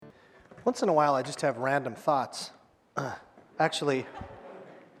Once in a while, I just have random thoughts. Actually,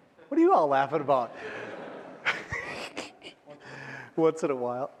 what are you all laughing about? Once in a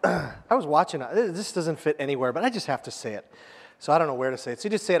while. I was watching, this doesn't fit anywhere, but I just have to say it. So I don't know where to say it. So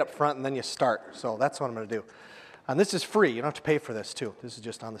you just say it up front and then you start. So that's what I'm going to do. And this is free. You don't have to pay for this too. This is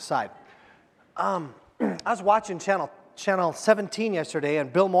just on the side. I was watching Channel 17 yesterday,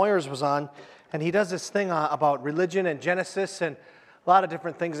 and Bill Moyers was on, and he does this thing about religion and Genesis and a lot of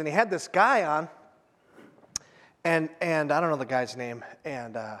different things. And he had this guy on, and I don't know the guy's name,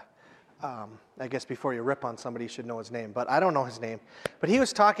 and I guess before you rip on somebody, you should know his name, but I don't know his name. But he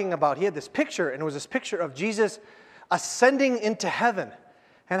was talking about, he had this picture, and it was this picture of Jesus ascending into heaven,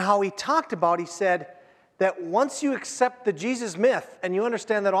 and how he talked about, he said that once you accept the Jesus myth, and you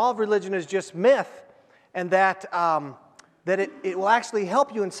understand that all of religion is just myth, and that it will actually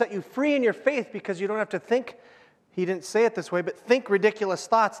help you and set you free in your faith, because you don't have to think, he didn't say it this way, but think ridiculous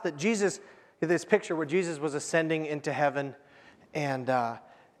thoughts, that Jesus, this picture where Jesus was ascending into heaven, and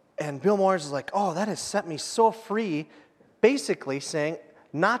Bill Moyers is like, oh, that has set me so free, basically saying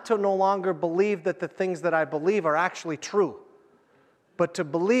not to no longer believe that the things that I believe are actually true, but to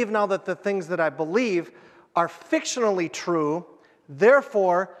believe now that the things that I believe are fictionally true,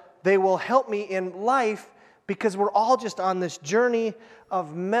 therefore they will help me in life, because we're all just on this journey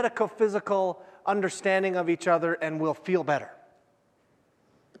of metaphysical understanding of each other, and we'll feel better.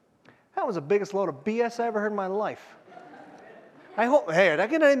 That was the biggest load of BS I ever heard in my life. I hope, hey, did I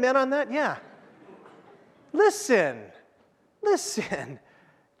get an amen on that? Yeah. Listen.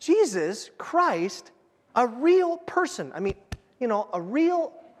 Jesus Christ, a real person, a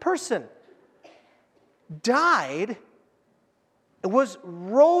real person, died,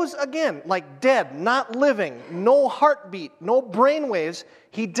 rose again, like dead, not living, no heartbeat, no brainwaves.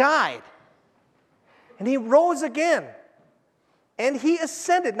 He died. And he rose again. And he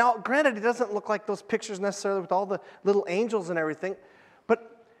ascended. Now, granted, it doesn't look like those pictures necessarily with all the little angels and everything, but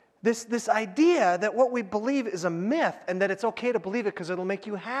this idea that what we believe is a myth and that it's okay to believe it because it'll make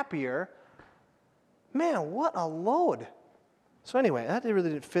you happier, man, what a load. So anyway, that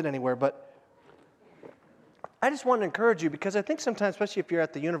really didn't fit anywhere, but I just want to encourage you, because I think sometimes, especially if you're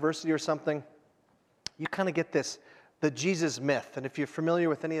at the university or something, you kind of get the Jesus myth. And if you're familiar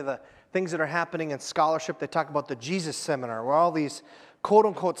with any of the things that are happening in scholarship, they talk about the Jesus Seminar, where all these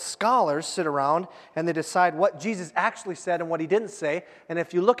quote-unquote scholars sit around and they decide what Jesus actually said and what he didn't say. And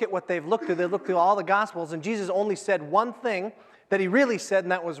if you look at what they've looked through, they look through all the Gospels, and Jesus only said one thing that he really said,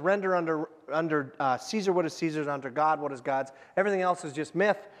 and that was render under Caesar what is Caesar's, under God what is God's. Everything else is just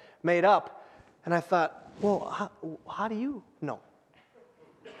myth made up. And I thought, well, how do you know?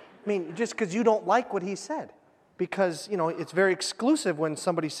 Just because you don't like what he said. Because, it's very exclusive when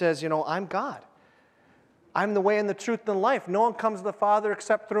somebody says, I'm God. I'm the way and the truth and the life. No one comes to the Father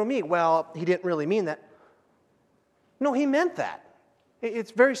except through me. Well, he didn't really mean that. No, he meant that. It's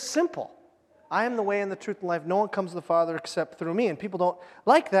very simple. I am the way and the truth and life. No one comes to the Father except through me. And people don't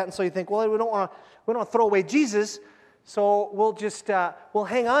like that, and so you think, well, we don't want to throw away Jesus, so we'll just we'll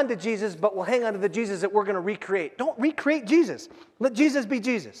hang on to Jesus, but we'll hang on to the Jesus that we're going to recreate. Don't recreate Jesus. Let Jesus be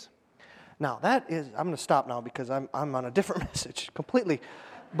Jesus. Now, I'm going to stop now because I'm on a different message completely.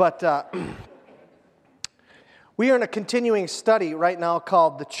 But we are in a continuing study right now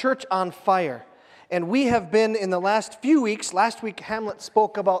called The Church on Fire. And we have been in the last few weeks. Last week, Hamlet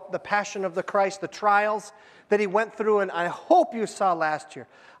spoke about the passion of the Christ, the trials that he went through. And I hope you saw last week,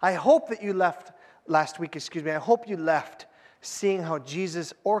 I hope you left seeing how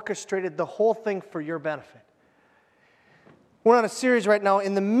Jesus orchestrated the whole thing for your benefit. We're on a series right now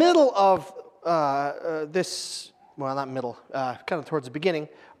in the middle of kind of towards the beginning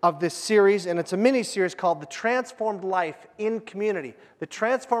of this series, and it's a mini-series called The Transformed Life in Community. The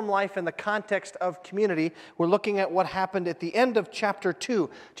Transformed Life in the context of community. We're looking at what happened at the end of chapter 2.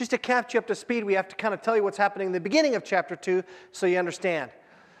 Just to catch you up to speed, we have to kind of tell you what's happening in the beginning of chapter 2 so you understand.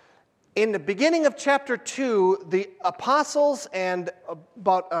 In the beginning of chapter 2, the apostles and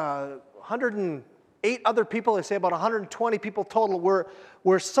about 108 other people, they say about 120 people total,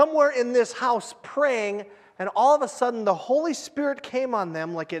 were somewhere in this house praying, and all of a sudden the Holy Spirit came on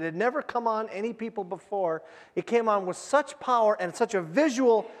them like it had never come on any people before. It came on with such power and such a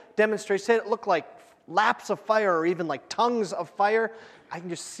visual demonstration. It looked like laps of fire or even like tongues of fire. I can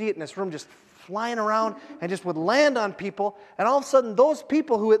just see it in this room just flying around and just would land on people. And all of a sudden those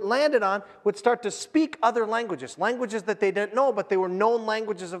people who it landed on would start to speak other languages that they didn't know, but they were known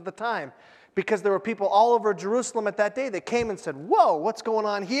languages of the time. Because there were people all over Jerusalem at that day that came and said, whoa, what's going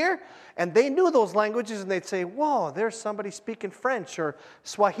on here? And they knew those languages, and they'd say, whoa, there's somebody speaking French or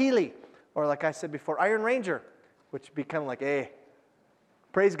Swahili, or like I said before, Iron Ranger, which would be kind of like,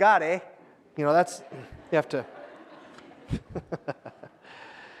 praise God, You know, that's, you have to.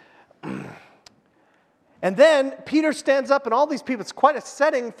 And then Peter stands up and all these people, it's quite a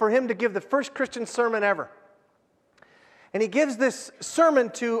setting for him to give the first Christian sermon ever. And he gives this sermon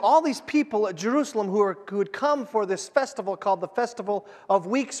to all these people at Jerusalem who had come for this festival called the Festival of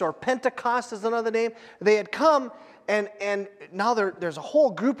Weeks, or Pentecost is another name. They had come, and now there's a whole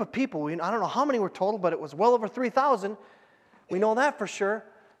group of people. I don't know how many were total, but it was well over 3,000. We know that for sure.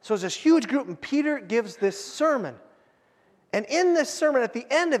 So it's this huge group, and Peter gives this sermon. And in this sermon, at the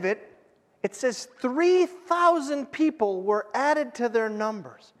end of it, it says 3,000 people were added to their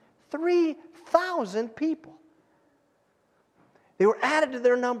numbers. 3,000 people. They were added to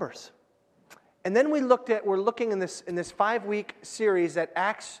their numbers. And then we're looking in this 5-week series at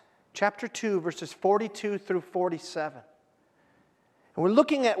Acts chapter 2, verses 42 through 47. And we're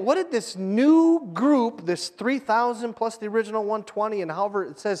looking at what did this new group, this 3,000 plus the original 120, and however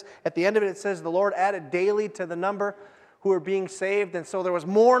it says, at the end of it, it says the Lord added daily to the number who were being saved, and so there was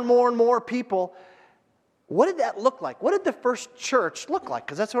more and more and more people. What did that look like? What did the first church look like?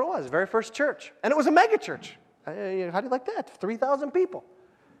 Because that's what it was, the very first church. And it was a mega church. How do you like that? 3,000 people.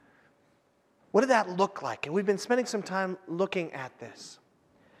 What did that look like? And we've been spending some time looking at this.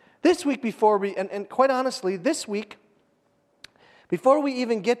 This week and quite honestly, this week, before we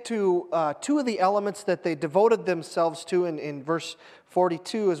even get to two of the elements that they devoted themselves to in verse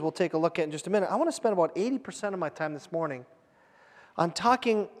 42, as we'll take a look at in just a minute, I want to spend about 80% of my time this morning on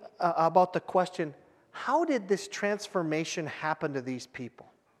talking about the question, how did this transformation happen to these people?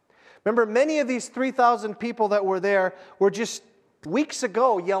 Remember, many of these 3,000 people that were there were just weeks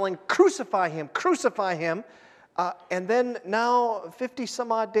ago yelling, crucify him, crucify him. And then now, 50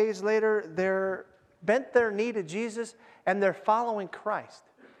 some odd days later, they're bent their knee to Jesus and they're following Christ.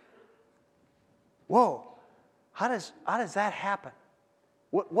 Whoa, how does that happen?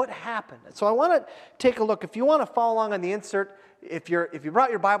 What happened? So I want to take a look. If you want to follow along on the insert, if you brought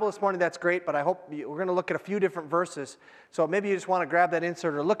your Bible this morning, that's great, but I hope we're going to look at a few different verses. So maybe you just want to grab that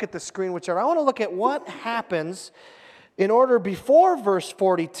insert or look at the screen, whichever. I want to look at what happens in order before verse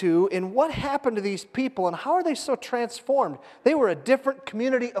 42 and what happened to these people and how are they so transformed? They were a different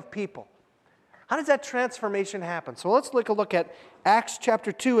community of people. How does that transformation happen? So let's take a look at Acts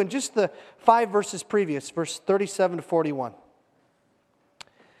chapter 2 and just the 5 verses previous, verse 37 to 41.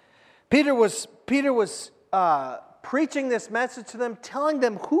 Peter was preaching this message to them, telling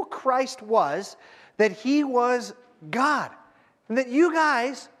them who Christ was, that he was God. And that you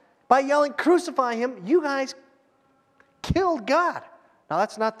guys, by yelling, crucify him, you guys killed God. Now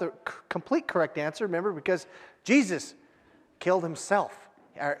that's not the complete correct answer, remember, because Jesus killed himself,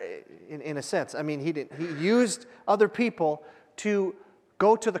 in a sense. I mean, he used other people to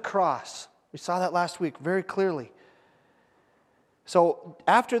go to the cross. We saw that last week very clearly. So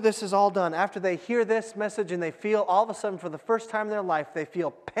after this is all done, after they hear this message and they feel all of a sudden for the first time in their life, they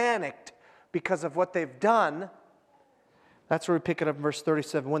feel panicked because of what they've done. That's where we pick it up in verse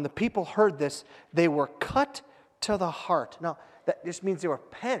 37. When the people heard this, they were cut to the heart. Now, that just means they were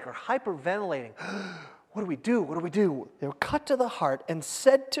panicked or hyperventilating. What do we do? What do we do? They were cut to the heart and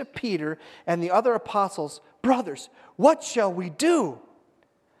said to Peter and the other apostles, brothers, what shall we do?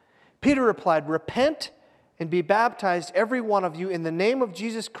 Peter replied, repent and be baptized, every one of you, in the name of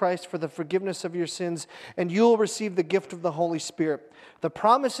Jesus Christ for the forgiveness of your sins, and you will receive the gift of the Holy Spirit. The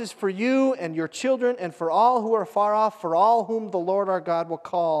promise is for you and your children and for all who are far off, for all whom the Lord our God will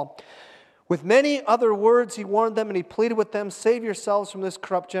call. With many other words he warned them and he pleaded with them, save yourselves from this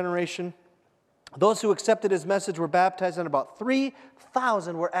corrupt generation. Those who accepted his message were baptized, and about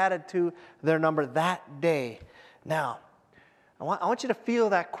 3,000 were added to their number that day. Now, I want you to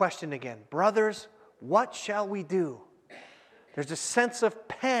feel that question again. Brothers, what shall we do? There's a sense of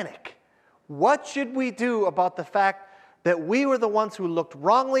panic. What should we do about the fact that we were the ones who looked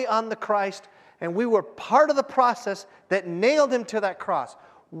wrongly on the Christ and we were part of the process that nailed him to that cross?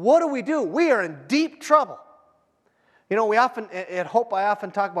 What do? We are in deep trouble. You know, at Hope, I often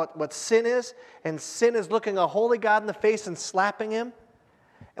talk about what sin is, and sin is looking a holy God in the face and slapping him.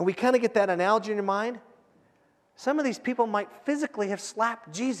 And we kind of get that analogy in your mind. Some of these people might physically have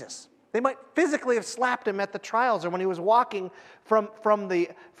slapped Jesus. They might physically have slapped him at the trials, or when he was walking from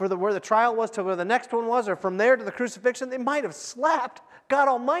where the trial was to where the next one was, or from there to the crucifixion. They might have slapped God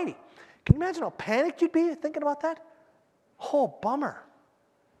Almighty. Can you imagine how panicked you'd be thinking about that? Oh, bummer.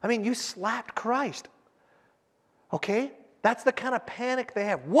 I mean, you slapped Christ. Okay? That's the kind of panic they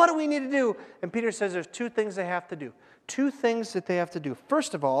have. What do we need to do? And Peter says there's two things they have to do. Two things that they have to do.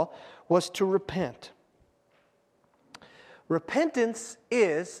 First of all was to repent. Repentance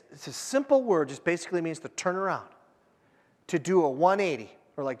it's a simple word, just basically means to turn around, to do a 180.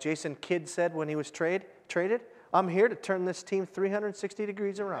 Or like Jason Kidd said when he was traded, I'm here to turn this team 360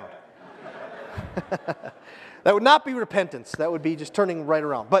 degrees around. That would not be repentance. That would be just turning right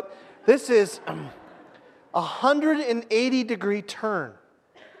around. But this is a 180-degree turn.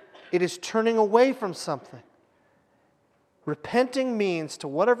 It is turning away from something. Repenting means to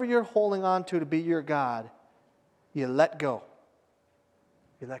whatever you're holding on to be your God, you let go.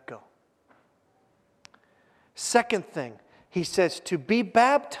 You let go. Second thing, he says to be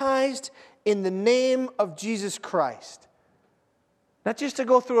baptized in the name of Jesus Christ. Not just to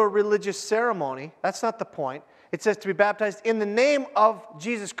go through a religious ceremony. That's not the point. It says to be baptized in the name of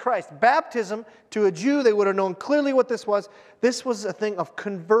Jesus Christ. Baptism, to a Jew, they would have known clearly what this was. This was a thing of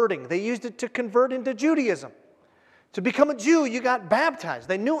converting. They used it to convert into Judaism. To become a Jew, you got baptized.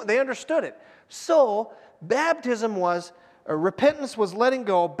 They understood it. So, baptism was, or repentance was letting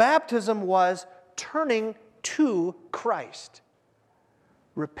go. Baptism was turning to Christ.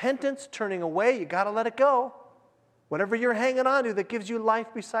 Repentance, turning away, you got to let it go. Whatever you're hanging on to that gives you life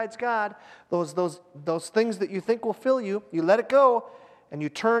besides God, those things that you think will fill you, you let it go, and you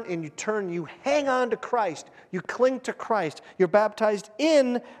hang on to Christ. You cling to Christ. You're baptized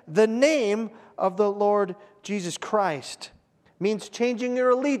in the name of the Lord Jesus Christ. Means changing your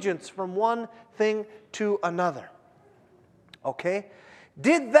allegiance from one thing to another. Okay?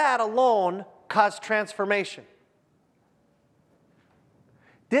 Did that alone cause transformation?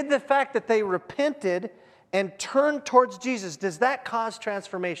 Did the fact that they repented and turned towards Jesus, does that cause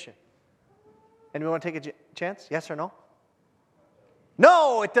transformation? Anyone want to take a chance? Yes or no?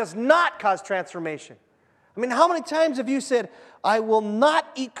 No, it does not cause transformation. I mean, how many times have you said, I will not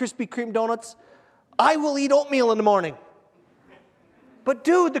eat Krispy Kreme donuts, I will eat oatmeal in the morning? But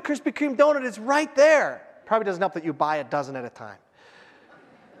dude, the Krispy Kreme donut is right there. Probably doesn't help that you buy a dozen at a time.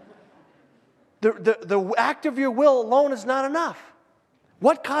 The act of your will alone is not enough.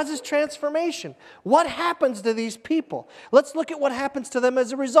 What causes transformation? What happens to these people? Let's look at what happens to them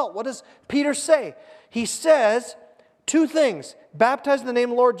as a result. What does Peter say? He says two things. Baptize in the name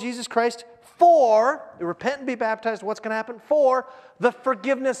of the Lord Jesus Christ for, repent and be baptized, what's going to happen? For the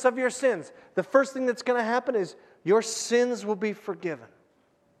forgiveness of your sins. The first thing that's going to happen is your sins will be forgiven.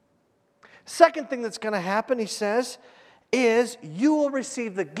 Second thing that's going to happen, he says, is you will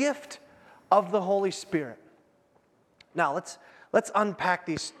receive the gift of the Holy Spirit. Now, let's unpack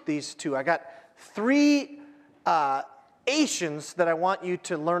these two. I got three Asians that I want you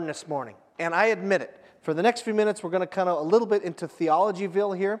to learn this morning. And I admit it. For the next few minutes, we're going to kind of a little bit into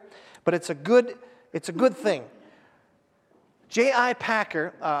Theologyville here. But it's a good thing. J.I.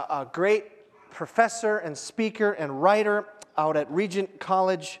 Packer, a great professor and speaker and writer out at Regent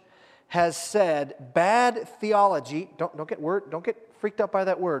College, has said bad theology, don't get freaked out by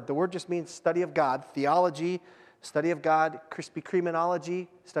that word. The word just means study of God. Theology, study of God, Krispy Kremeology,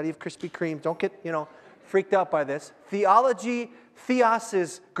 study of Krispy Kreme. Don't get, freaked out by this. Theology, theos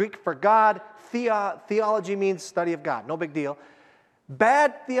is Greek for God. Theology means study of God. No big deal.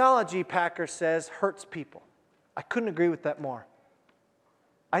 Bad theology, Packer says, hurts people. I couldn't agree with that more.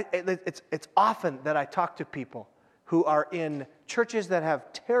 It's often that I talk to people who are in churches that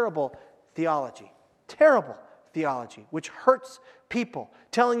have terrible theology, which hurts people,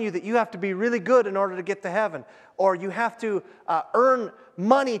 telling you that you have to be really good in order to get to heaven, or you have to earn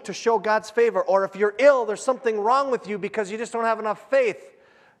money to show God's favor, or if you're ill, there's something wrong with you because you just don't have enough faith.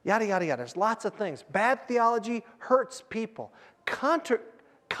 Yada, yada, yada. There's lots of things. Bad theology hurts people. Counter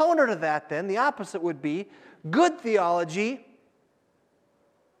to that, then, the opposite would be good theology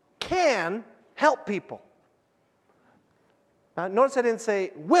can help people. Now, notice I didn't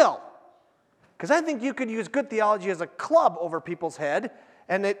say will, because I think you could use good theology as a club over people's head,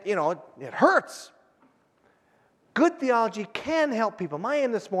 and it hurts. Good theology can help people. My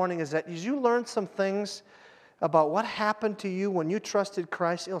aim this morning is that as you learn some things about what happened to you when you trusted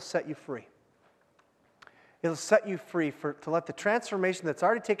Christ, it'll set you free. It'll set you free to let the transformation that's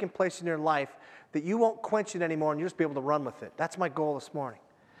already taken place in your life, that you won't quench it anymore and you'll just be able to run with it. That's my goal this morning.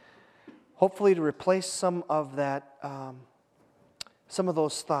 Hopefully to replace some of that, some of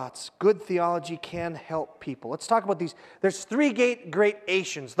those thoughts. Good theology can help people. Let's talk about these. There's three great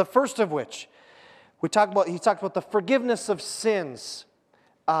Asians. The first of which, he talked about the forgiveness of sins.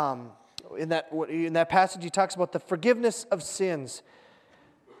 In that passage, he talks about the forgiveness of sins.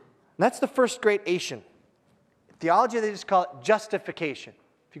 And that's the first great Asian. Theology, they just call it justification.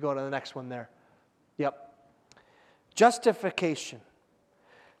 If you go to the next one there. Yep. Justification.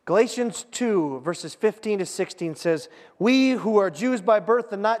 Galatians 2, verses 15 to 16 says, "We who are Jews by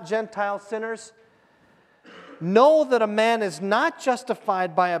birth and not Gentile sinners know that a man is not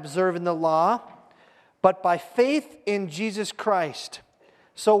justified by observing the law, but by faith in Jesus Christ.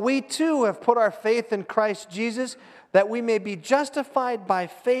 So we too have put our faith in Christ Jesus, that we may be justified by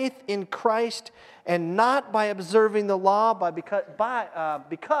faith in Christ and not by observing the law,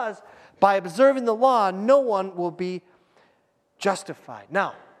 because by observing the law, no one will be justified.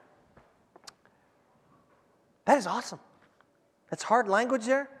 Now, that is awesome. That's hard language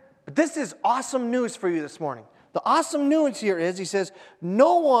there, but this is awesome news for you this morning. The awesome news here is, he says,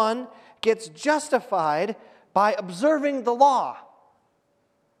 no one gets justified by observing the law.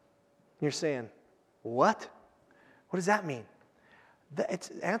 You're saying, what? What does that mean? It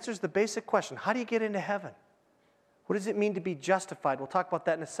answers the basic question. How do you get into heaven? What does it mean to be justified? We'll talk about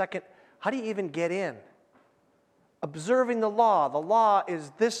that in a second. How do you even get in? Observing the law. The law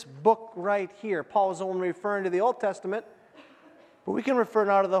is this book right here. Paul is only referring to the Old Testament, but we can refer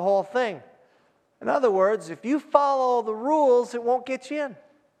now to the whole thing. In other words, if you follow the rules, it won't get you in.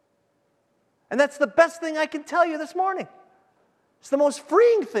 And that's the best thing I can tell you this morning. It's the most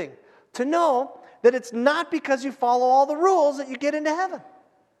freeing thing to know that it's not because you follow all the rules that you get into heaven.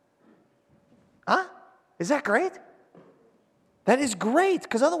 Huh? Is that great? That is great,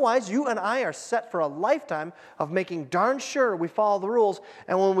 because otherwise you and I are set for a lifetime of making darn sure we follow the rules,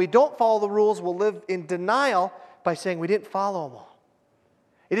 and when we don't follow the rules, we'll live in denial by saying we didn't follow them all.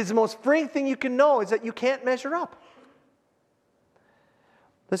 It is the most freeing thing you can know, is that you can't measure up.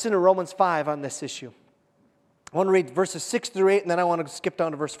 Listen to Romans 5 on this issue. I want to read verses 6 through 8, and then I want to skip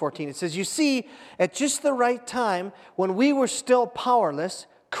down to verse 14. It says, you see, at just the right time, when we were still powerless,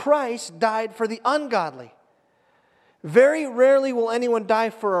 Christ died for the ungodly. Very rarely will anyone die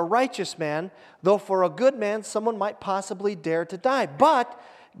for a righteous man, though for a good man someone might possibly dare to die. But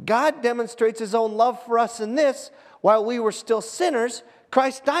God demonstrates His own love for us in this: while we were still sinners,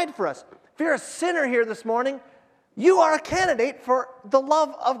 Christ died for us. If you're a sinner here this morning, you are a candidate for the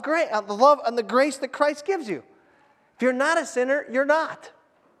love of grace, the love and the grace that Christ gives you. If you're not a sinner, you're not.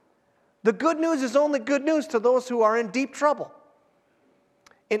 The good news is only good news to those who are in deep trouble.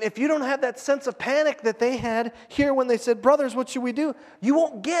 And if you don't have that sense of panic that they had here when they said, brothers, what should we do? You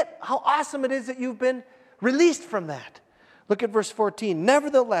won't get how awesome it is that you've been released from that. Look at verse 14.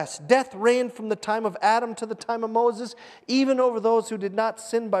 Nevertheless, death reigned from the time of Adam to the time of Moses, even over those who did not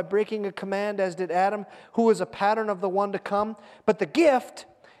sin by breaking a command, as did Adam, who was a pattern of the one to come. But the gift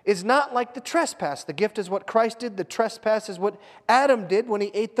is not like the trespass. The gift is what Christ did. The trespass is what Adam did when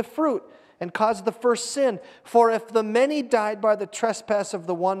he ate the fruit and caused the first sin. For if the many died by the trespass of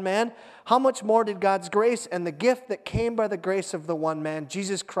the one man, how much more did God's grace and the gift that came by the grace of the one man,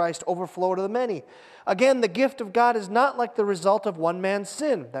 Jesus Christ, overflow to the many? Again, the gift of God is not like the result of one man's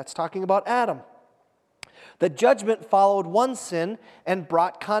sin. That's talking about Adam. The judgment followed one sin and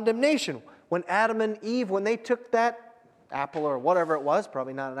brought condemnation. When Adam and Eve, when they took that apple or whatever it was,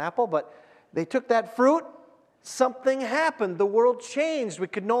 probably not an apple, but they took that fruit, something happened. The world changed. We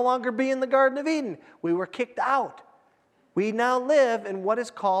could no longer be in the Garden of Eden. We were kicked out. We now live in what is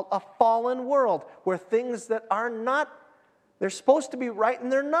called a fallen world, where things that are not, they're supposed to be right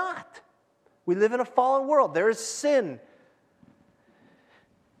and they're not. We live in a fallen world. There is sin.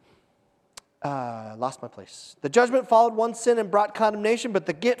 Lost my place. The judgment followed one sin and brought condemnation, but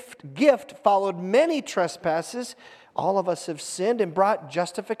the gift followed many trespasses. All of us have sinned and brought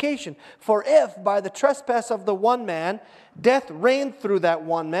justification. For if by the trespass of the one man, death reigned through that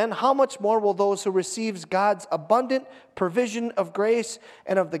one man, how much more will those who receive God's abundant provision of grace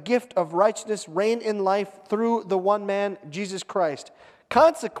and of the gift of righteousness reign in life through the one man, Jesus Christ?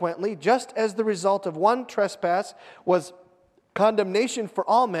 Consequently, just as the result of one trespass was condemnation for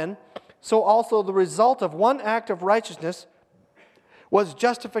all men, so also the result of one act of righteousness was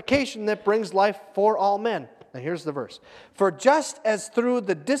justification that brings life for all men. Now here's the verse. For just as through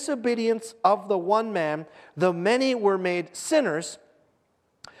the disobedience of the one man, the many were made sinners,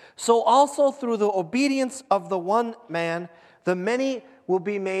 so also through the obedience of the one man, the many will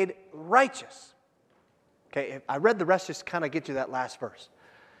be made righteous. Okay, I read the rest just to kind of get you that last verse.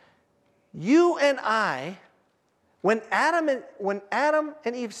 You and I, when Adam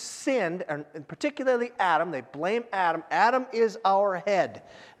and Eve sinned, and particularly Adam, they blame Adam. Adam is our head.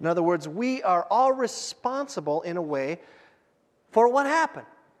 In other words, we are all responsible in a way for what happened.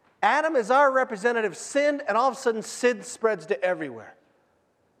 Adam is our representative, sinned, and all of a sudden sin spreads to everywhere.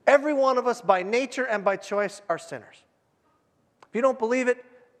 Every one of us by nature and by choice are sinners. If you don't believe it,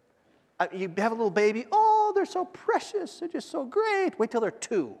 you have a little baby, oh, they're so precious, they're just so great. Wait till they're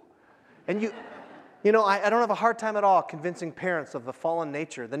 2. And you know, I don't have a hard time at all convincing parents of the fallen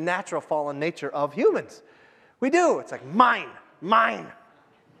nature, the natural fallen nature of humans. We do. It's like, mine.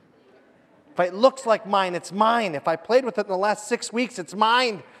 If it looks like mine, it's mine. If I played with it in the last 6 weeks, it's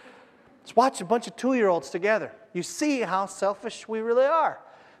mine. Let's watch a bunch of 2-year-olds together. you see how selfish we really are.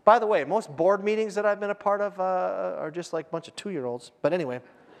 By the way, most board meetings that I've been a part of are just like a bunch of 2-year-olds. But anyway.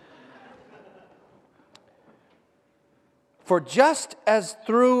 For just as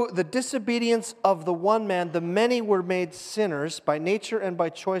through the disobedience of the one man the many were made sinners, by nature and by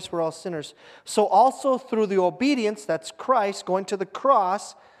choice we're all sinners, so also through the obedience, that's Christ going to the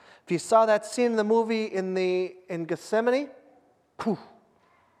cross. If you saw that scene in the movie in Gethsemane, poof,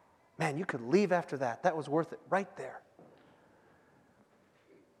 man, you could leave after that. That was worth it right there.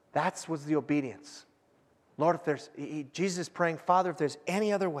 That was the obedience. Lord, if there's, Jesus praying, Father, if there's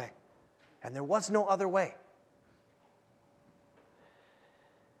any other way, and there was no other way.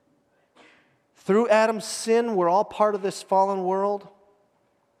 Through Adam's sin, we're all part of this fallen world,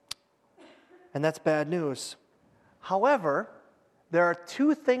 and that's bad news. However, there are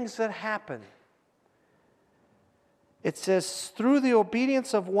 2 things that happen. It says, through the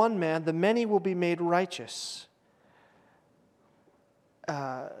obedience of one man, the many will be made righteous.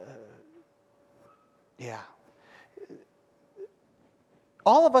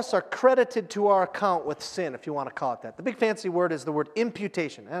 All of us are credited to our account with sin, if you want to call it that. The big fancy word is the word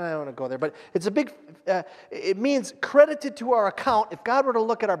imputation. And I don't want to go there, but it's a big, it means credited to our account. If God were to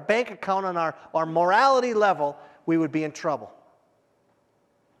look at our bank account on our morality level, we would be in trouble.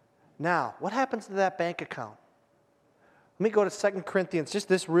 Now, what happens to that bank account? Let me go to 2 Corinthians. Just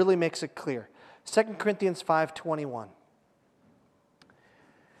this really makes it clear. 2 Corinthians 5:21.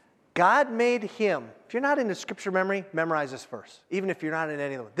 God made him. If you're not into scripture memory, memorize this verse. Even if you're not in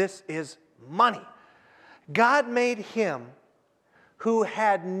any of them. This is money. God made him who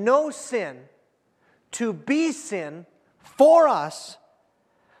had no sin to be sin for us,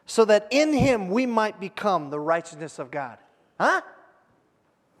 so that in him we might become the righteousness of God. Huh?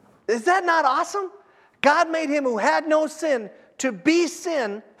 Is that not awesome? God made him who had no sin to be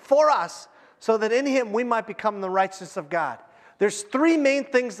sin for us, so that in him we might become the righteousness of God. There's 3 main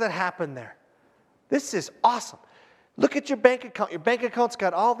things that happen there. This is awesome. Look at your bank account. Your bank account's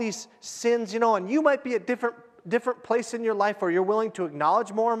got all these sins, and you might be at different place in your life where you're willing to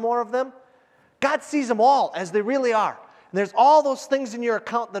acknowledge more and more of them. God sees them all as they really are. And there's all those things in your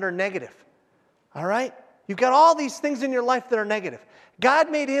account that are negative. All right? You've got all these things in your life that are negative. God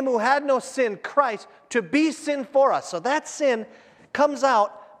made him who had no sin, Christ, to be sin for us. So that sin comes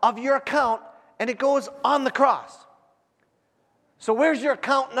out of your account and it goes on the cross. So where's your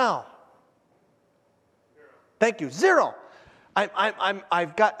account now? Thank you. 0.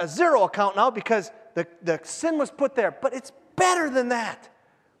 I've got a 0 account now because the sin was put there. But it's better than that.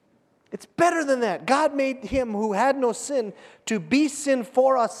 It's better than that. God made him who had no sin to be sin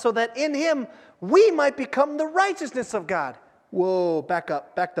for us, so that in him we might become the righteousness of God. Whoa, back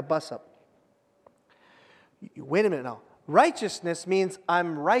up. Back the bus up. Wait a minute now. Righteousness means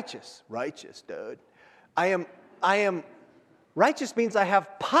I'm righteous. Righteous, dude. I am righteous means I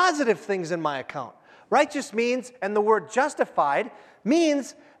have positive things in my account. Righteous means, and the word justified,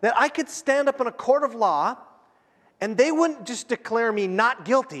 means that I could stand up in a court of law and they wouldn't just declare me not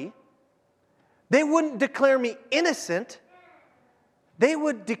guilty. They wouldn't declare me innocent. They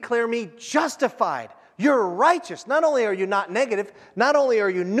would declare me justified. You're righteous. Not only are you not negative, not only are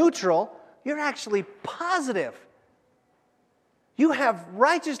you neutral, you're actually positive. You have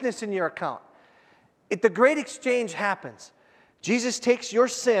righteousness in your account. The great exchange happens. Jesus takes your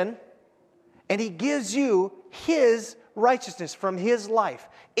sin and he gives you his righteousness from his life.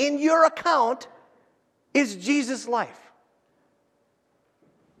 In your account is Jesus' life.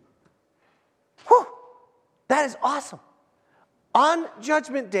 Whew! That is awesome. On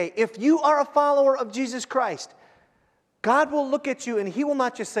Judgment Day, if you are a follower of Jesus Christ, God will look at you and he will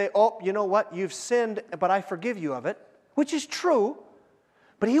not just say, oh, you know what, you've sinned, but I forgive you of it, which is true.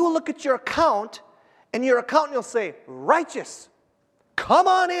 But he will look at your account, and your account will say, righteous. Come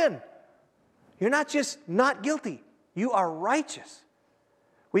on in. You're not just not guilty. You are righteous.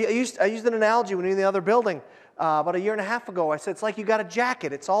 I used an analogy when we were in the other building about 1.5 years ago. I said, it's like you got a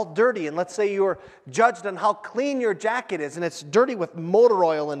jacket. It's all dirty. And let's say you're judged on how clean your jacket is. And it's dirty with motor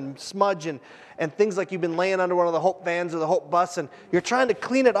oil and smudge and things like you've been laying under one of the Hope vans or the Hope bus. And you're trying to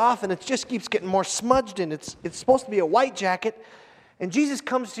clean it off and it just keeps getting more smudged. And it's supposed to be a white jacket. And Jesus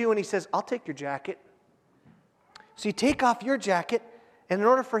comes to you and he says, I'll take your jacket. So you take off your jacket. And in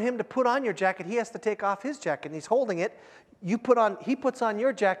order for him to put on your jacket, he has to take off his jacket. And he's holding it. He puts on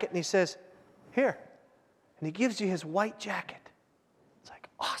your jacket and he says, here. And he gives you his white jacket. It's like,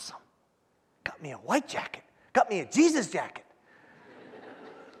 awesome. Got me a white jacket. Got me a Jesus jacket.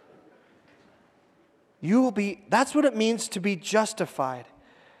 That's what it means to be justified.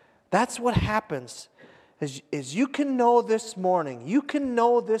 That's what happens. is you can know this morning,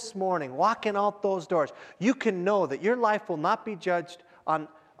 walking out those doors, you can know that your life will not be judged on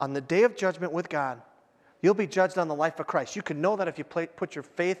the day of judgment with God. You'll be judged on the life of Christ. You can know that if you put your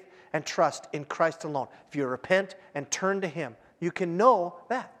faith and trust in Christ alone. If you repent and turn to Him, you can know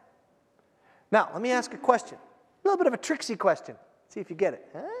that. Now, let me ask a question. A little bit of a tricksy question. See if you get it.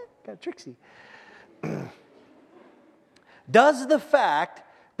 Huh? Kind of tricksy. Does the fact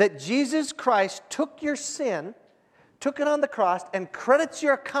that Jesus Christ took your sin, took it on the cross, and credits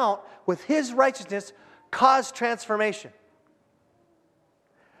your account with His righteousness cause transformation?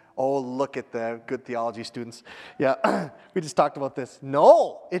 Oh, look at the good theology students. Yeah, we just talked about this.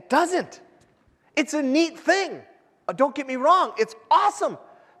 No, it doesn't. It's a neat thing. Don't get me wrong. It's awesome.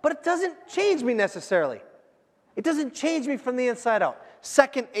 But it doesn't change me necessarily. It doesn't change me from the inside out.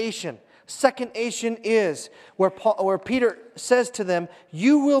 Second Asian. Second Asian is where Peter says to them,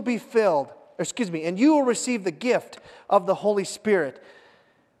 you will be filled, and you will receive the gift of the Holy Spirit.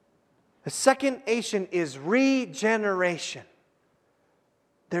 The second Asian is regeneration.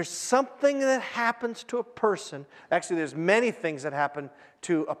 There's something that happens to a person. Actually, there's many things that happen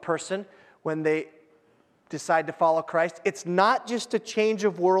to a person when they decide to follow Christ. It's not just a change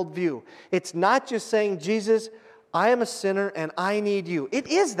of worldview. It's not just saying, Jesus, I am a sinner and I need you. It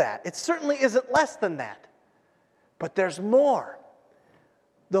is that. It certainly isn't less than that. But there's more.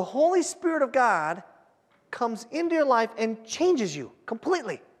 The Holy Spirit of God comes into your life and changes you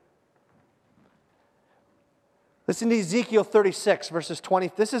completely. Listen to Ezekiel 36, verses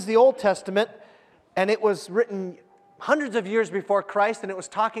 20. This is the Old Testament, and it was written hundreds of years before Christ, and it was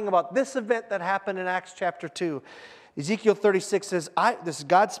talking about this event that happened in Acts chapter 2. Ezekiel 36 says, this is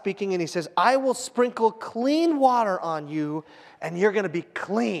God speaking, and He says, I will sprinkle clean water on you, and you're going to be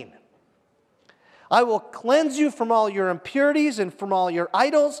clean. I will cleanse you from all your impurities and from all your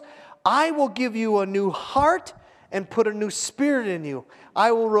idols. I will give you a new heart and put a new spirit in you.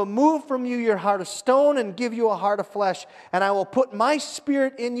 I will remove from you your heart of stone and give you a heart of flesh. And I will put my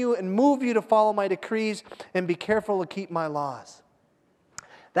spirit in you and move you to follow my decrees and be careful to keep my laws.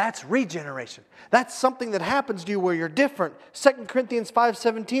 That's regeneration. That's something that happens to you where you're different. 2 Corinthians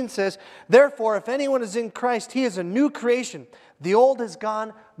 5:17 says, therefore, if anyone is in Christ, he is a new creation. The old is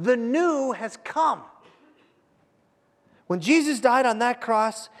gone, the new has come. When Jesus died on that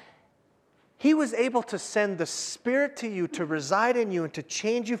cross, He was able to send the Spirit to you to reside in you and to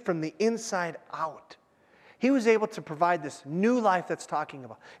change you from the inside out. He was able to provide this new life that's talking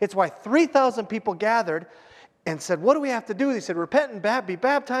about. It's why 3,000 people gathered and said, what do we have to do? They said, repent and be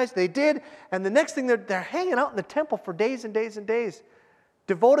baptized. They did. And the next thing, they're hanging out in the temple for days and days and days,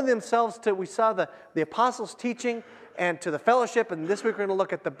 devoting themselves to, we saw the apostles' teaching and to the fellowship. And this week we're going to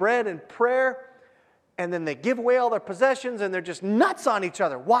look at the bread and prayer. And then they give away all their possessions and they're just nuts on each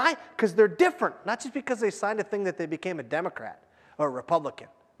other. Why? Because they're different. Not just because they signed a thing that they became a Democrat or a Republican.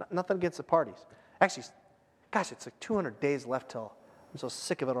 Nothing against the parties. Actually, gosh, it's like 200 days left till, I'm so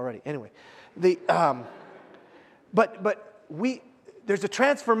sick of it already. Anyway, there's a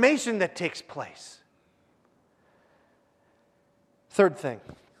transformation that takes place. Third thing.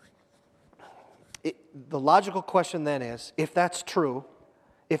 The logical question then is, if that's true,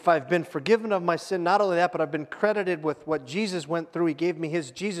 if I've been forgiven of my sin, not only that, but I've been credited with what Jesus went through. He gave me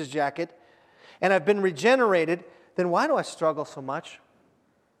His Jesus jacket. And I've been regenerated. Then why do I struggle so much?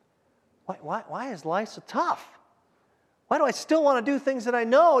 Why is life so tough? Why do I still want to do things that I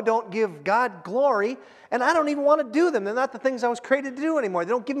know don't give God glory? And I don't even want to do them. They're not the things I was created to do anymore.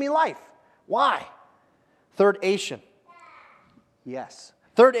 They don't give me life. Why? Third Asian. Yes.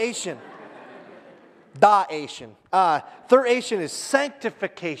 Third Asian. Da-Asian. Third Asian is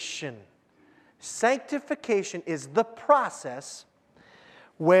sanctification. Sanctification is the process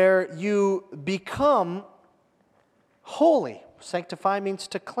where you become holy. Sanctify means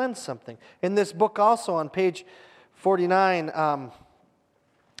to cleanse something. In this book also on page 49,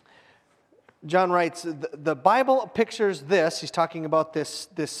 John writes, the Bible pictures this, he's talking about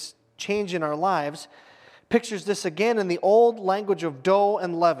this change in our lives, pictures this again in the old language of dough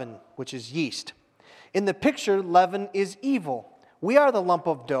and leaven, which is yeast. In the picture, leaven is evil. We are the lump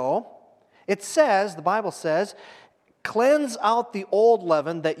of dough. It says, the Bible says, cleanse out the old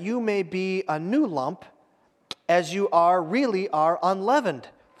leaven that you may be a new lump, as you really are unleavened.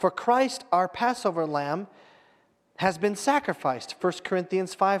 For Christ, our Passover lamb, has been sacrificed. 1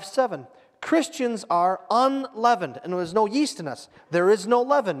 Corinthians 5:7. Christians are unleavened, and there is no yeast in us. There is no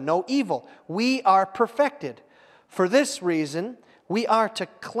leaven, no evil. We are perfected. For this reason, we are to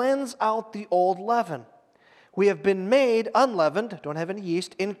cleanse out the old leaven. We have been made unleavened, don't have any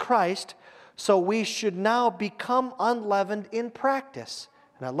yeast, in Christ, so we should now become unleavened in practice.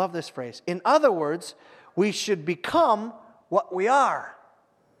 And I love this phrase. In other words, we should become what we are.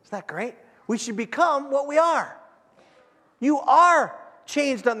 Isn't that great? We should become what we are. You are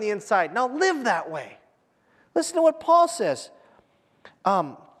changed on the inside. Now live that way. Listen to what Paul says.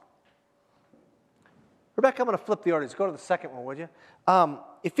 Rebecca, I'm going to flip the orders. Go to the second one, would you?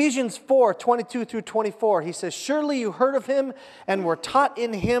 Ephesians 4, 22 through 24. He says, surely you heard of him and were taught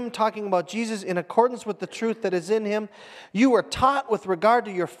in him, talking about Jesus, in accordance with the truth that is in him. You were taught with regard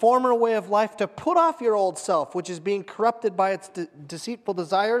to your former way of life to put off your old self, which is being corrupted by its deceitful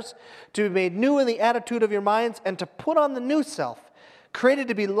desires, to be made new in the attitude of your minds, and to put on the new self, created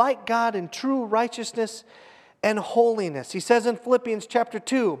to be like God in true righteousness and holiness. He says in Philippians chapter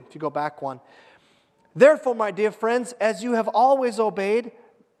 2, if you go back one, therefore, my dear friends, as you have always obeyed,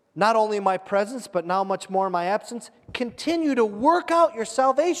 not only in my presence, but now much more in my absence, continue to work out your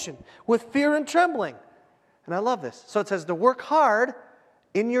salvation with fear and trembling. And I love this. So it says to work hard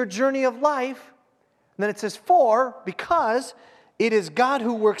in your journey of life. And then it says because it is God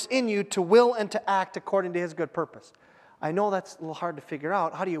who works in you to will and to act according to his good purpose. I know that's a little hard to figure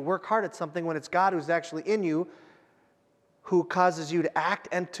out. How do you work hard at something when it's God who's actually in you, who causes you to act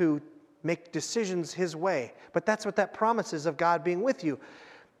and to make decisions his way? But that's what that promise is of God being with you.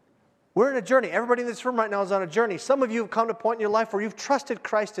 We're in a journey. Everybody in this room right now is on a journey. Some of you have come to a point in your life where you've trusted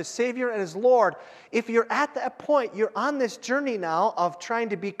Christ as Savior and as Lord. If you're at that point, you're on this journey now of trying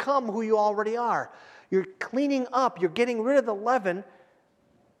to become who you already are. You're cleaning up. You're getting rid of the leaven,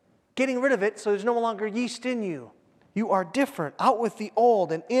 getting rid of it so there's no longer yeast in you. You are different, out with the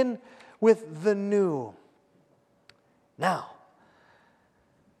old and in with the new. Now,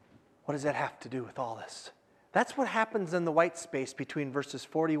 what does that have to do with all this? That's what happens in the white space between verses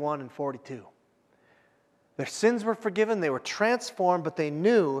 41 and 42. Their sins were forgiven, they were transformed, but they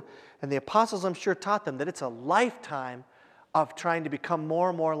knew, and the apostles I'm sure taught them, that it's a lifetime of trying to become more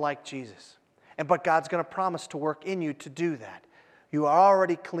and more like Jesus. But God's going to promise to work in you to do that. You are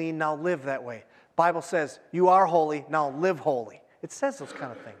already clean, now live that way. Bible says, you are holy, now live holy. It says those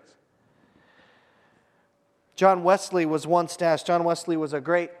kind of things. John Wesley was once asked. John Wesley was a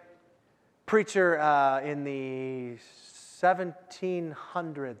great preacher in the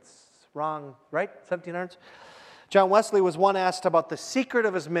 1700s. Wrong, right? 1700s? John Wesley was once asked about the secret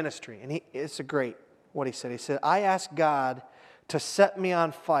of his ministry. And it's a great, what he said. He said, I asked God to set me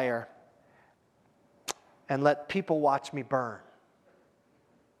on fire and let people watch me burn.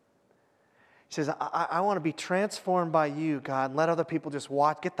 He says, I want to be transformed by you, God, and let other people just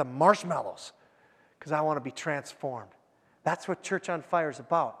watch, get the marshmallows, because I want to be transformed. That's what Church on Fire is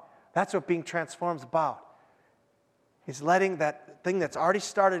about. That's what being transformed is about. He's letting that thing that's already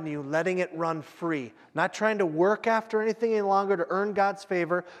started in you, letting it run free. Not trying to work after anything any longer to earn God's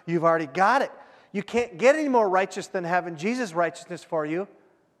favor. You've already got it. You can't get any more righteous than having Jesus' righteousness for you,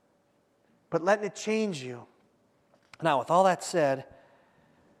 but letting it change you. Now, with all that said,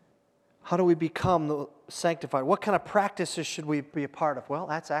 how do we become sanctified? What kind of practices should we be a part of? Well,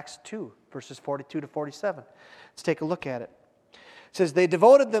 that's Acts 2, verses 42 to 47. Let's take a look at it. It says, they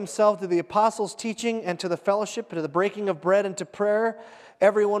devoted themselves to the apostles' teaching and to the fellowship, to the breaking of bread and to prayer.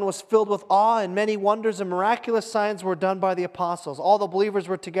 Everyone was filled with awe, and many wonders and miraculous signs were done by the apostles. All the believers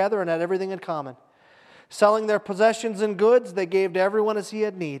were together and had everything in common. Selling their possessions and goods, they gave to everyone as he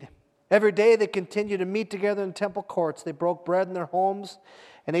had need. Every day they continued to meet together in temple courts. They broke bread in their homes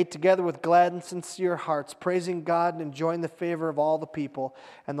and ate together with glad and sincere hearts, praising God and enjoying the favor of all the people.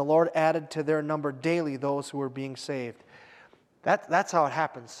 And the Lord added to their number daily those who were being saved. That's how it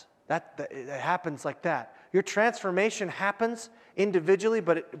happens. It happens like that. Your transformation happens individually,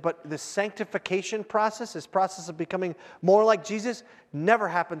 but the sanctification process, this process of becoming more like Jesus, never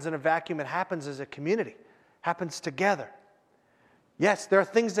happens in a vacuum. It happens as a community. It happens together. Yes, there are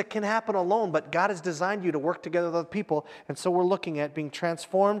things that can happen alone, but God has designed you to work together with other people, and so we're looking at being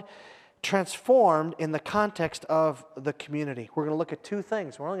transformed in the context of the community. We're going to look at two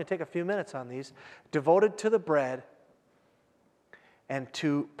things. We're only going to take a few minutes on these. Devoted to the bread and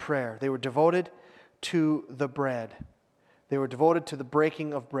to prayer. They were devoted to the bread. They were devoted to the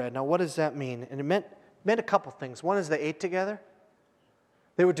breaking of bread. Now, what does that mean? And it meant a couple things. One is they ate together.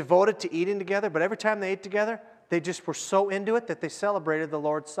 They were devoted to eating together, but every time they ate together, they just were so into it that they celebrated the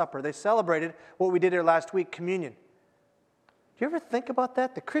Lord's Supper. They celebrated what we did here last week, communion. Do you ever think about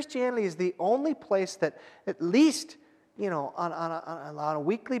that? That Christianity is the only place that at least, on a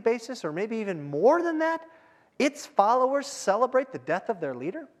weekly basis, or maybe even more than that, its followers celebrate the death of their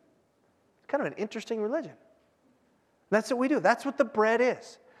leader? It's kind of an interesting religion. That's what we do. That's what the bread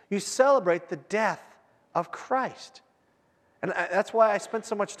is. You celebrate the death of Christ. And that's why I spent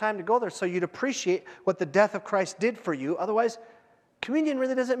so much time to go there, so you'd appreciate what the death of Christ did for you. Otherwise, Communion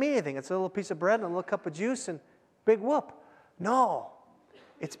really doesn't mean anything. It's a little piece of bread and a little cup of juice and big whoop. No.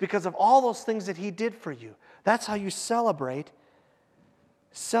 It's because of all those things that he did for you. That's how you celebrate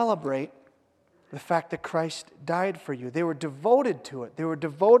the fact that Christ died for you. They were devoted to it. They were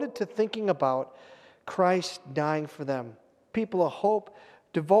devoted to thinking about Christ dying for them. People of hope,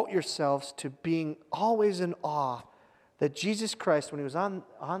 devote yourselves to being always in awe that Jesus Christ, when he was on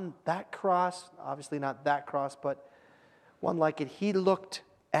that cross, obviously not that cross, but one like it, he looked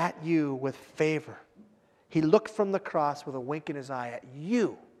at you with favor. He looked from the cross with a wink in his eye at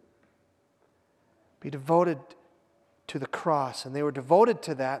you. Be devoted to the cross. And they were devoted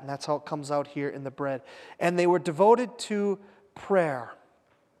to that, and that's how it comes out here in the bread. And they were devoted to prayer.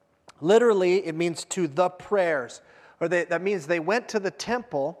 Literally, it means to the prayers. That means they went to the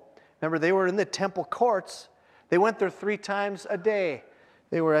temple. Remember, they were in the temple courts. They went there 3 times a day.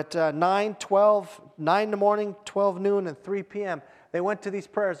 They were at 9 in the morning, 12 noon, and 3 p.m. They went to these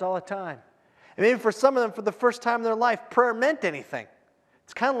prayers all the time. And maybe for some of them, for the first time in their life, prayer meant anything.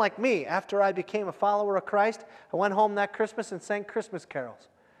 It's kind of like me. After I became a follower of Christ, I went home that Christmas and sang Christmas carols.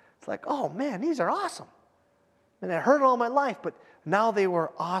 It's like, oh man, these are awesome. And I heard it all my life, but now they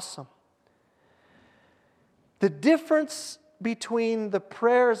were awesome. The difference between the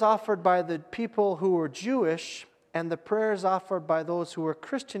prayers offered by the people who were Jewish and the prayers offered by those who were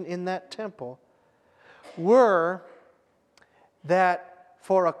Christian in that temple were that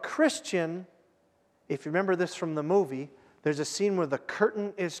for a Christian, if you remember this from the movie, there's a scene where the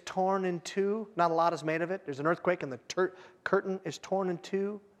curtain is torn in two. Not a lot is made of it. There's an earthquake and the curtain is torn in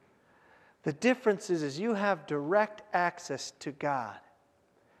two. The difference is you have direct access to God.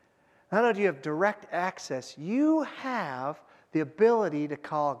 Not only do you have direct access, you have the ability to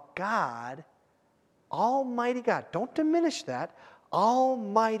call God, Almighty God. Don't diminish that.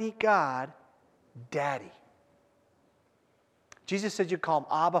 Almighty God, Daddy. Jesus said you call him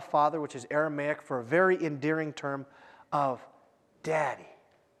Abba, Father, which is Aramaic for a very endearing term of Daddy.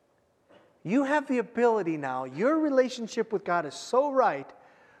 You have the ability now, your relationship with God is so right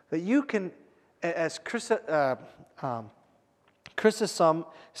that you can, as Chrysostom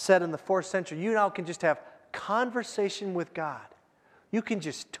said in the 4th century, you now can just have conversation with God. You can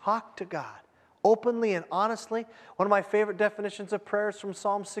just talk to God openly and honestly. One of my favorite definitions of prayer is from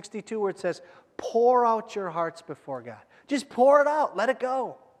Psalm 62 where it says, pour out your hearts before God. Just pour it out. Let it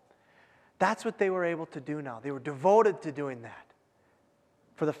go. That's what they were able to do now. They were devoted to doing that.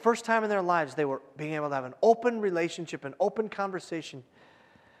 For the first time in their lives, they were being able to have an open relationship, an open conversation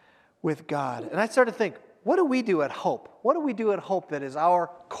with God. And I started to think, what do we do at Hope? What do we do at Hope that is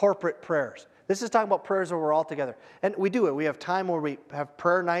our corporate prayers? This is talking about prayers where we're all together. And we do it. We have time where we have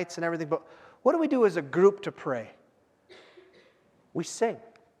prayer nights and everything. But what do we do as a group to pray? We sing.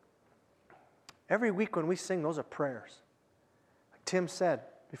 Every week when we sing, those are prayers. Like Tim said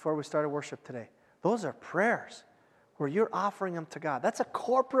before we started worship today, those are prayers where you're offering them to God. That's a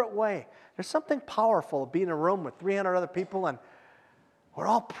corporate way. There's something powerful of being in a room with 300 other people and we're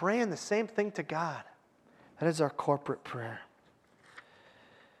all praying the same thing to God. That is our corporate prayer.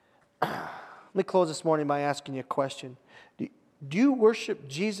 Let me close this morning by asking you a question. Do you worship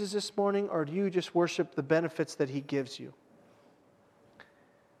Jesus this morning, or do you just worship the benefits that he gives you?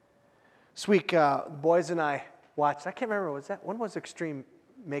 This week, the boys and I watched, I can't remember, when was Extreme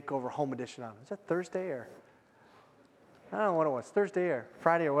Makeover Home Edition on? Was that Thursday or? I don't know what it was, Thursday or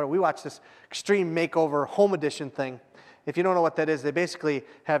Friday or whatever. We watched this Extreme Makeover Home Edition thing. If you don't know what that is, they basically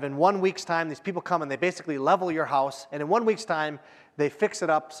have in 1 week's time, these people come and they basically level your house, and in 1 week's time, they fix it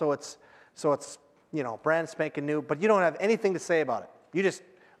up so it's brand spanking new, but you don't have anything to say about it. You just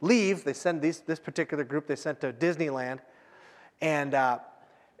leave. They send this particular group, they sent to Disneyland, and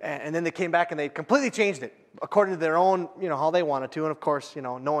then they came back and they completely changed it according to their own, how they wanted to, and of course,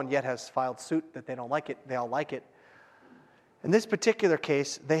 no one yet has filed suit that they don't like it. They all like it. In this particular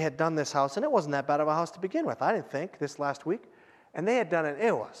case, they had done this house, and it wasn't that bad of a house to begin with, I didn't think, this last week. And they had done it.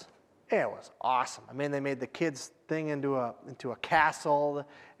 It was awesome. I mean, they made the kids' thing into a castle,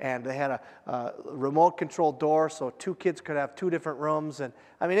 and they had a remote control door, so 2 kids could have 2 different rooms. And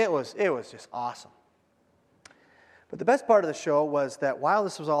I mean, it was just awesome. But the best part of the show was that while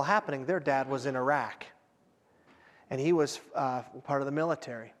this was all happening, their dad was in Iraq, and he was part of the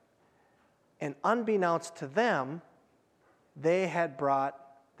military. And unbeknownst to them, they had brought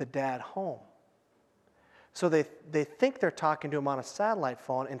the dad home. So they think they're talking to him on a satellite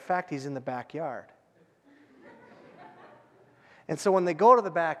phone. In fact, he's in the backyard. And so when they go to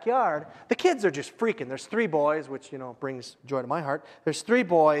the backyard, the kids are just freaking. There's 3 boys, which, brings joy to my heart. There's 3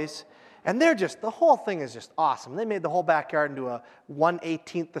 boys, and the whole thing is just awesome. They made the whole backyard into a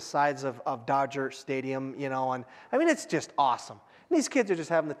 1/18 the size of Dodger Stadium, and I mean, it's just awesome. And these kids are just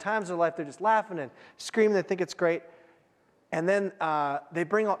having the times of their life. They're just laughing and screaming. They think it's great. And then they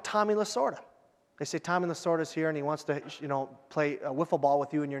bring out Tommy Lasorda. They say, Tommy Lasorda's here, and he wants to, play a wiffle ball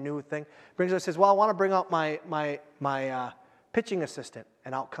with you in your new thing. Brings it, says, well, I want to bring out my pitching assistant.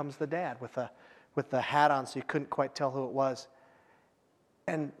 And out comes the dad with the hat on, so you couldn't quite tell who it was.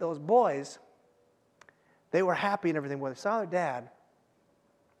 And those boys, they were happy and everything. When they saw their dad,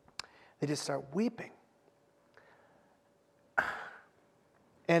 they just start weeping.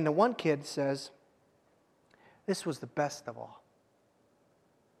 And the one kid says, this was the best of all.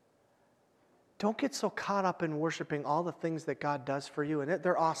 Don't get so caught up in worshiping all the things that God does for you. And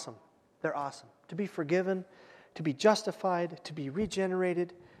they're awesome. They're awesome. To be forgiven, to be justified, to be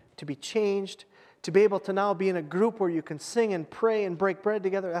regenerated, to be changed, to be able to now be in a group where you can sing and pray and break bread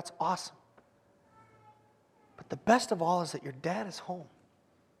together. That's awesome. But the best of all is that your dad is home.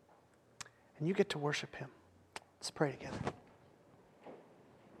 And you get to worship him. Let's pray together.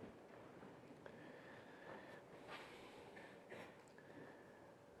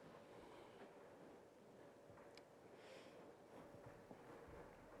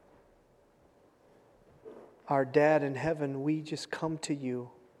 Our Dad in heaven, we just come to you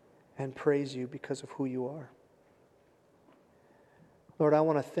and praise you because of who you are. Lord, I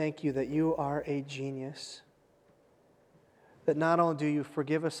want to thank you that you are a genius. That not only do you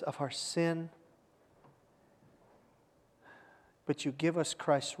forgive us of our sin, but you give us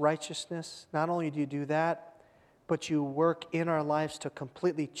Christ's righteousness. Not only do you do that, but you work in our lives to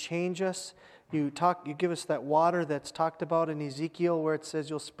completely change us. You give us that water that's talked about in Ezekiel where it says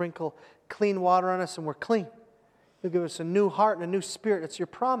you'll sprinkle clean water on us and we're clean. You'll give us a new heart and a new spirit. It's your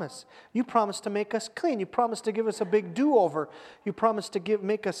promise. You promise to make us clean. You promise to give us a big do-over. You promise to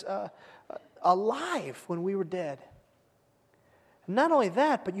make us alive when we were dead. Not only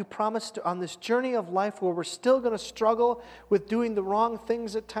that, but you promised on this journey of life where we're still going to struggle with doing the wrong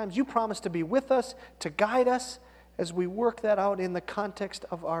things at times, you promised to be with us, to guide us as we work that out in the context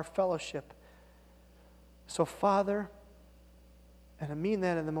of our fellowship. So, Father, and I mean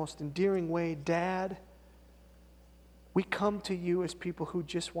that in the most endearing way, Dad, we come to you as people who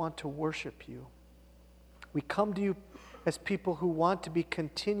just want to worship you. We come to you as people who want to be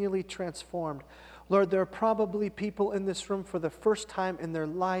continually transformed. Lord, there are probably people in this room for the first time in their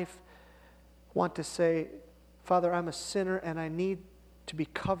life want to say, Father, I'm a sinner and I need to be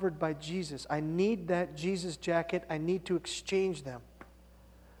covered by Jesus. I need that Jesus jacket. I need to exchange them.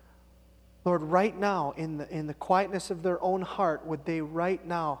 Lord, right now, in the quietness of their own heart, would they right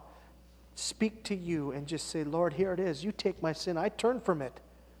now speak to you and just say, Lord, here it is. You take my sin. I turn from it.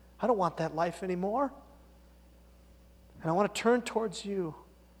 I don't want that life anymore. And I want to turn towards you.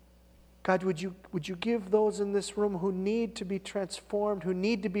 God, would you give those in this room who need to be transformed, who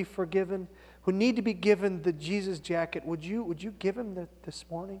need to be forgiven, who need to be given the Jesus jacket, would you give him this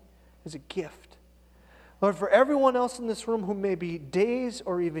morning as a gift? Lord, for everyone else in this room who maybe days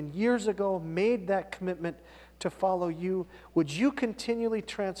or even years ago made that commitment to follow you, would you continually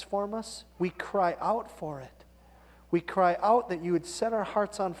transform us? We cry out for it. We cry out that you would set our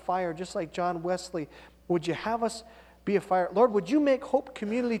hearts on fire, just like John Wesley. Would you have us be a fire? Lord, would you make Hope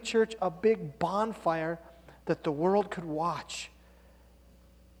Community Church a big bonfire that the world could watch?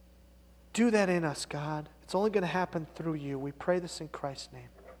 Do that in us, God. It's only going to happen through you. We pray this in Christ's name.